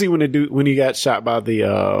 Because you can see when he got shot by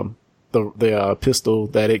the pistol,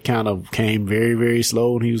 that it kind of came very, very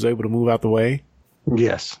slow, and he was able to move out the way.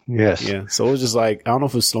 Yes. Yeah. So it was just like, I don't know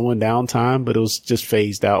if it was slowing down time, but it was just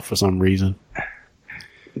phased out for some reason.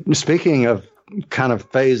 Speaking of kind of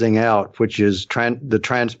phasing out, which is the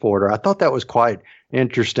transporter, I thought that was quite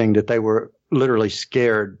interesting that they were literally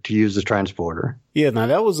scared to use the transporter. Yeah. Now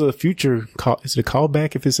that was a future call. Is it a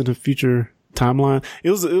callback if it's in a future timeline?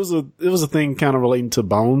 It was a thing kind of relating to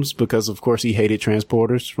Bones, because of course he hated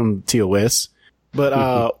transporters from TOS.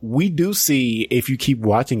 But, we do see, if you keep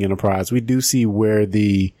watching Enterprise, we do see where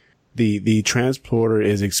the transporter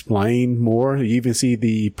is explained more. You even see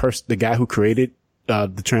the guy who created,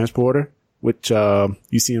 the transporter, which,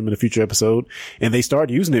 you see him in a future episode, and they start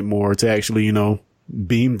using it more to actually,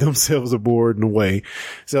 beam themselves aboard in a way.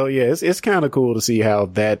 So yeah, it's kind of cool to see how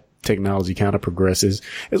that technology kind of progresses,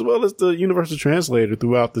 as well as the universal translator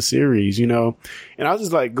throughout the series, and I'll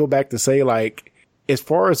just go back to say, as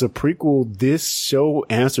far as a prequel, this show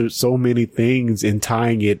answered so many things in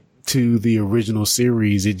tying it to the original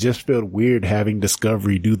series. It just felt weird having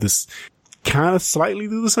Discovery do this, kind of slightly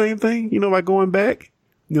do the same thing, by going back.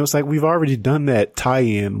 It's like we've already done that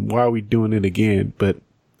tie-in. Why are we doing it again? But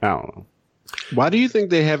I don't know. Why do you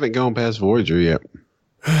think they haven't gone past Voyager yet?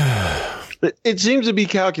 It seems to be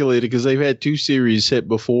calculated because they've had 2 series set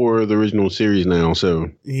before the original series now. So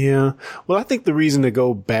yeah, well, I think the reason to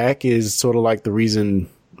go back is sort of like the reason.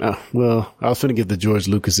 I was going to give the George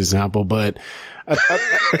Lucas example, but I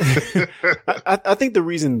think the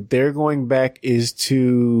reason they're going back is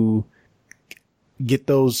to get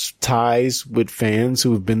those ties with fans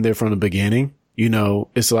who have been there from the beginning.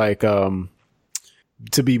 It's like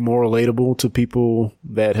to be more relatable to people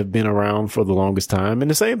that have been around for the longest time. And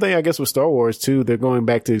the same thing, I guess, with Star Wars too. They're going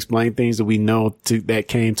back to explain things that we know that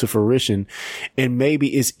came to fruition. And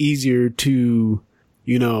maybe it's easier to,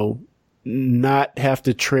 not have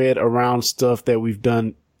to tread around stuff that we've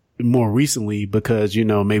done more recently because,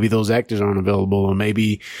 maybe those actors aren't available, or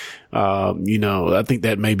maybe, I think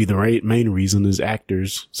that may be the main reason is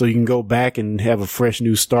actors. So you can go back and have a fresh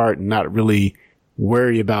new start and not really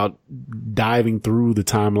worry about diving through the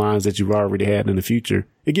timelines that you've already had in the future.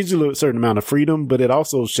 It gives you a certain amount of freedom, but it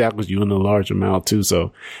also shackles you in a large amount too.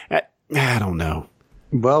 So I don't know.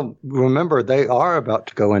 Well, remember, they are about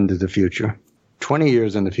to go into the future, 20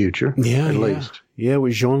 years in the future, at least. Yeah,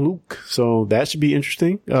 with Jean-Luc. So that should be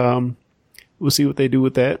interesting. We'll see what they do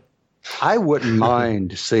with that. I wouldn't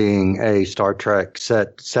mind seeing a Star Trek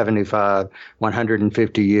set 75,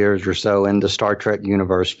 150 years or so in the Star Trek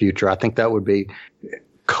universe future. I think that would be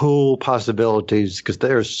cool possibilities because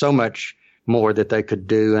there's so much more that they could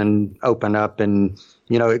do and open up. And,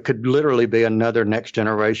 you know, it could literally be another next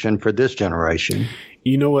generation for this generation.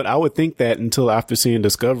 You know what? I would think that until after seeing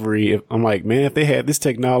Discovery. I'm like, man, if they had this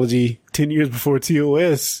technology 10 years before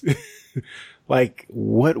TOS, like,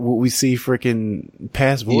 what would we see freaking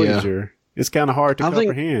past Voyager? Yeah. It's kind of hard to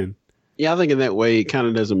comprehend. I think in that way, it kind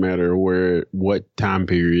of doesn't matter what time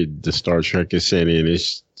period the Star Trek is set in.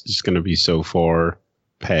 It's just going to be so far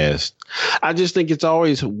past. I just think it's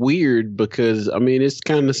always weird because, I mean, it's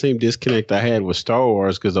kind of the same disconnect I had with Star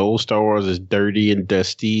Wars because old Star Wars is dirty and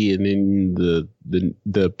dusty, and then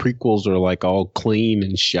the prequels are like all clean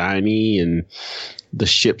and shiny, and the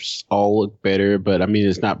ships all look better. But I mean,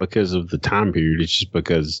 it's not because of the time period. It's just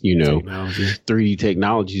because, you know, 3D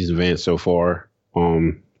technology has advanced so far.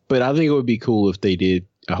 But I think it would be cool if they did.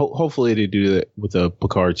 Hopefully they do that with a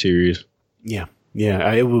Picard series. Yeah.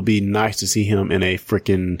 Yeah, it would be nice to see him in a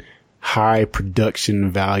freaking high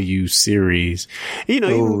production value series. You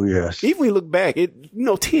know, even we look back,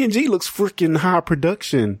 TNG looks freaking high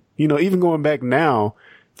production. You know, even going back now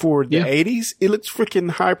for the 80s, it looks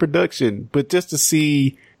freaking high production. But just to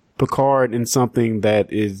see Picard in something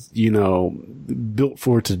that is, you know, built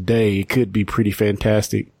for today, it could be pretty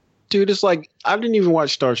fantastic. Dude, it's like I didn't even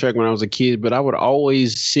watch Star Trek when I was a kid, but I would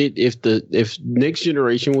always sit if Next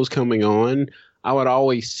Generation was coming on. I would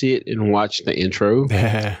always sit and watch the intro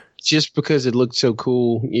just because it looked so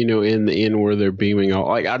cool, you know, in the end where they're beaming all.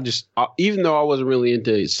 Like, even though I wasn't really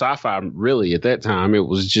into sci-fi really at that time,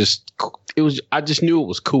 I just knew it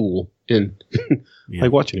was cool and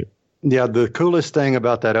like watching it. Yeah. The coolest thing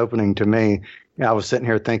about that opening to me, I was sitting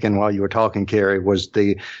here thinking while you were talking, Carrie, was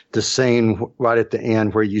the scene right at the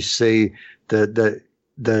end where you see the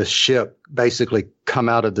ship basically come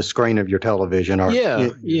out of the screen of your television. Yeah,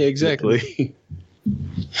 exactly.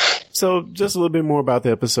 So just a little bit more about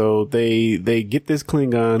the episode. They get this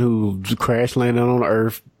Klingon who crash landed on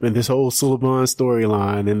Earth and this whole Suliban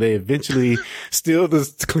storyline, and they eventually steal the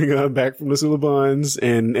Klingon back from the Sulibans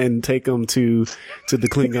and take them to the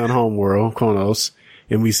Klingon homeworld, Kronos.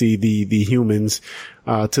 And we see the humans,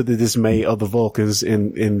 to the dismay of the Vulcans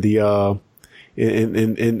in the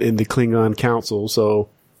Klingon council. So,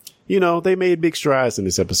 you know, they made big strides in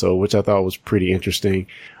this episode, which I thought was pretty interesting.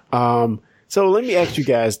 So let me ask you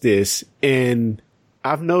guys this, and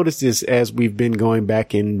I've noticed this as we've been going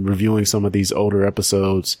back and reviewing some of these older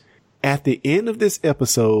episodes. At the end of this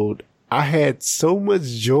episode, I had so much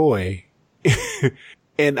joy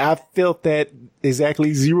and I felt that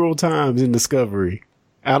exactly 0 times in Discovery.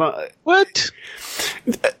 What?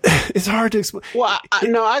 It's hard to explain. Well,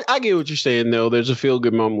 I get what you're saying though. There's a feel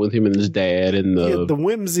good moment with him and his dad and the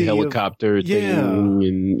whimsy helicopter thing.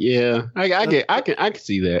 And I can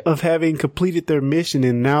see that of having completed their mission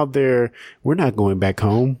and now we're not going back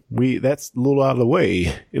home. That's a little out of the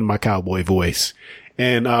way in my cowboy voice.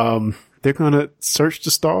 And, they're going to search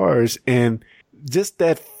the stars, and just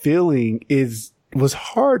that feeling was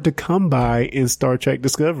hard to come by in Star Trek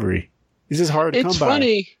Discovery. It's just hard to come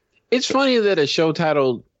by. It's funny that a show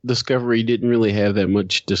titled Discovery didn't really have that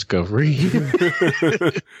much discovery.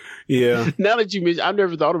 Yeah. Now that you mention, I've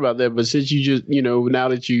never thought about that, but since you just, now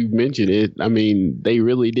that you mention it, I mean, they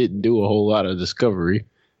really didn't do a whole lot of discovery.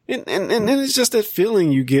 And it's just that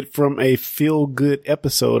feeling you get from a feel good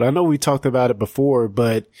episode. I know we talked about it before,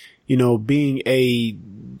 but being a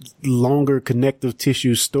longer connective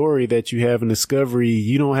tissue story that you have in Discovery,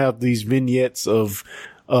 you don't have these vignettes of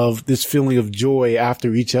this feeling of joy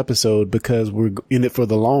after each episode because we're in it for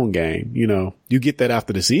the long game. You get that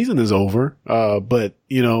after the season is over. But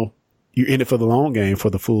you're in it for the long game for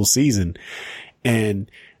the full season. And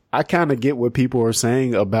I kind of get what people are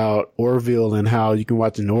saying about Orville and how you can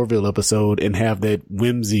watch an Orville episode and have that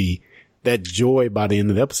whimsy, that joy by the end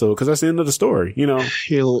of the episode. Cause that's the end of the story, Your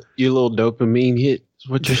little dopamine hit.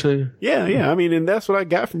 What you're saying? Yeah. I mean, and that's what I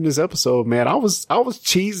got from this episode, man. I was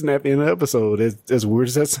cheesing at the end of the episode, as weird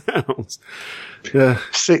as that sounds. Yeah.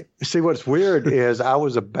 See, what's weird is I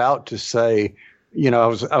was about to say, I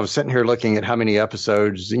was sitting here looking at how many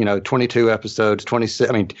episodes, 22 episodes,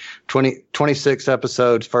 26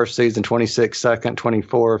 episodes, first season, 26 second,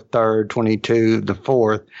 24 third, 22 the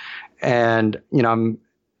fourth. And, I'm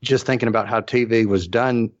just thinking about how TV was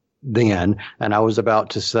done then. And I was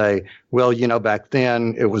about to say, well, back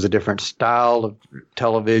then it was a different style of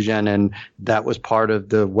television, and that was part of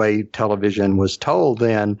the way television was told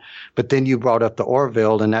then. But then you brought up the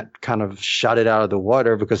Orville, and that kind of shot it out of the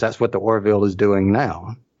water, because that's what the Orville is doing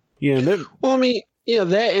now. Yeah. Well, I mean, yeah,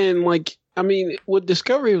 that, and like, I mean, with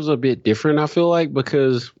Discovery it was a bit different, I feel like,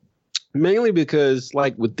 mainly because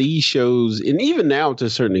like with these shows, and even now to a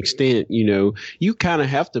certain extent, you kind of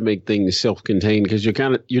have to make things self-contained, because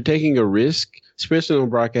you're taking a risk, especially on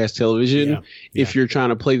broadcast television, if you're trying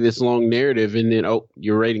to play this long narrative and then,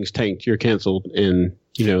 your ratings tanked, you're canceled, and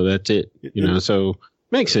that's it, so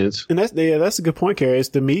makes sense. And that's a good point, Carrie. It's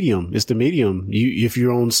the medium. If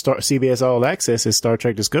you're on CBS All Access as Star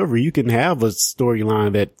Trek Discovery, you can have a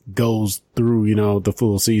storyline that goes through, the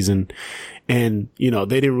full season. And, they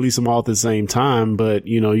didn't release them all at the same time, but,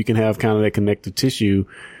 you can have kind of that connective tissue.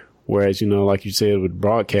 Whereas, like you said, with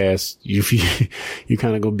broadcast, you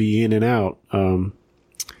kind of gonna be in and out. So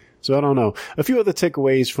I don't know. A few other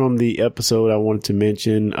takeaways from the episode I wanted to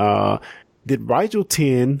mention. Did Rigel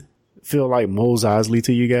 10 feel like Mos Eisley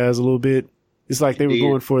to you guys a little bit? It's like they were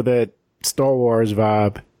going for that Star Wars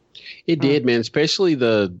vibe. It did, man. Especially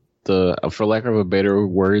the for lack of a better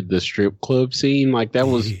word, the strip club scene. Like that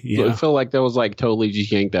was, it felt like that was like totally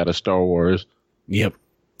just yanked out of Star Wars. Yep.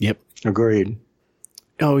 Agreed.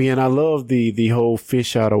 Oh yeah, and I love the whole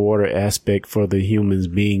fish out of water aspect for the humans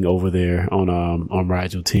being over there on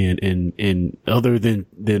Rigel 10, and other than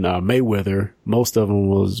Mayweather, most of them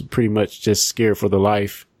was pretty much just scared for their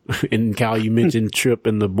life. And Cal, you mentioned Trip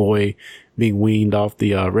and the boy being weaned off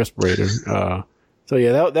the respirator. So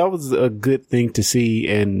yeah, that was a good thing to see.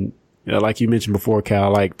 And like you mentioned before,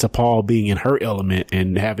 Cal, like T'Pol being in her element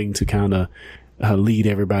and having to kind of lead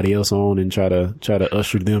everybody else on and try to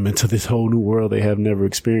usher them into this whole new world they have never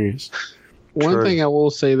experienced. One thing I will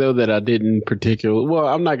say though that I didn't particularly, well,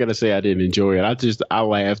 I'm not gonna say I didn't enjoy it. I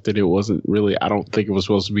laughed and it wasn't really. I don't think it was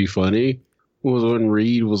supposed to be funny. Was when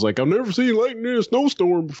Reed was like, "I've never seen lightning in a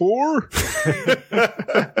snowstorm before."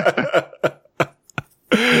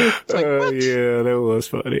 It's like, yeah, that was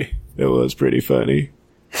funny. That was pretty funny.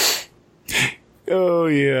 Oh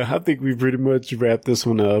yeah, I think we pretty much wrapped this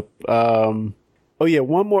one up. Oh yeah,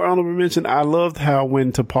 one more honorable mention. I loved how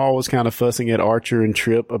when T'Pol was kind of fussing at Archer and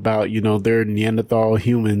Trip about, they're Neanderthal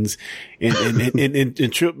humans,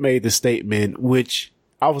 and Trip made the statement, which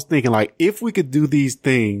I was thinking, like, if we could do these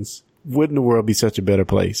things, wouldn't the world be such a better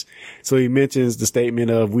place? So he mentions the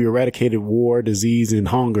statement of, we eradicated war, disease, and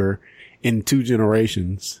hunger in 2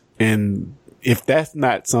 generations. And if that's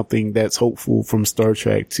not something that's hopeful from Star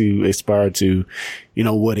Trek to aspire to,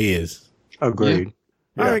 what is? Agreed.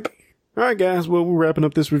 Yeah. All right, guys. Well, we're wrapping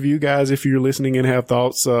up this review, guys. If you're listening and have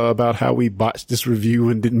thoughts about how we botched this review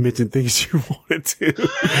and didn't mention things you wanted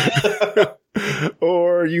to,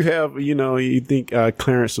 or you have, you think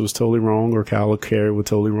Clarence was totally wrong or Kyle or Carrie were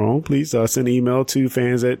totally wrong, please send an email to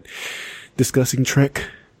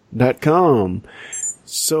fans@discussingtrek.com.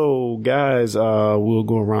 So, guys, we'll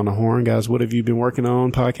go around the horn. Guys, what have you been working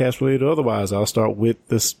on, podcast related or otherwise? I'll start with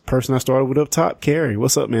this person I started with up top, Carrie.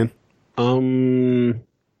 What's up, man?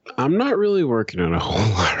 I'm not really working on a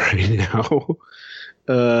whole lot right now.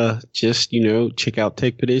 Just, check out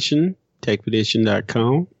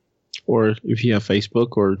techpedition.com. Or if you have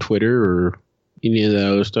Facebook or Twitter or any of the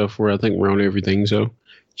other stuff where I think we're on everything. So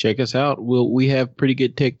check us out. We have pretty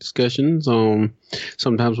good tech discussions.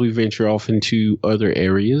 Sometimes we venture off into other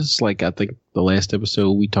areas. Like I think the last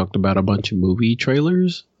episode we talked about a bunch of movie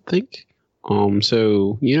trailers, I think.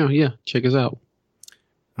 So, check us out.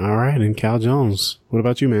 All right. And Cal Jones, what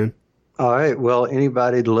about you, man? All right. Well,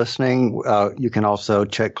 anybody listening, you can also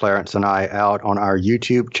check Clarence and I out on our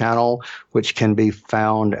YouTube channel, which can be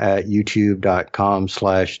found at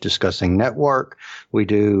youtube.com/discussingnetwork. We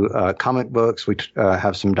do comic books. We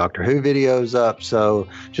have some Doctor Who videos up. So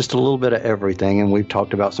just a little bit of everything. And we've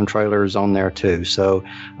talked about some trailers on there too. So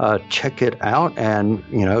check it out. And,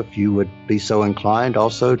 if you would be so inclined,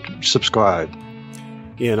 also subscribe.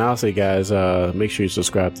 Yeah, and I'll say, guys, make sure you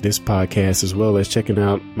subscribe to this podcast as well as checking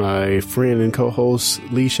out my friend and co-host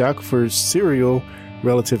Lee Shackelford's serial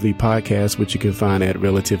Relatively Podcast, which you can find at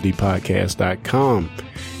relativitypodcast.com.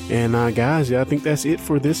 And guys, I think that's it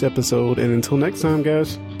for this episode. And until next time,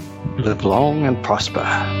 guys, live long and prosper.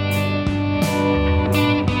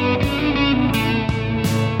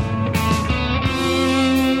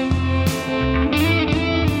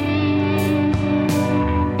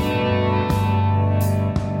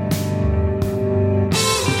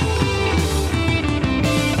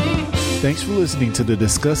 Thanks for listening to the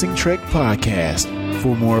Discussing Trek podcast.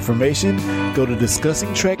 For more information, go to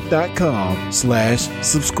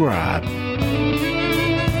discussingtrek.com/subscribe.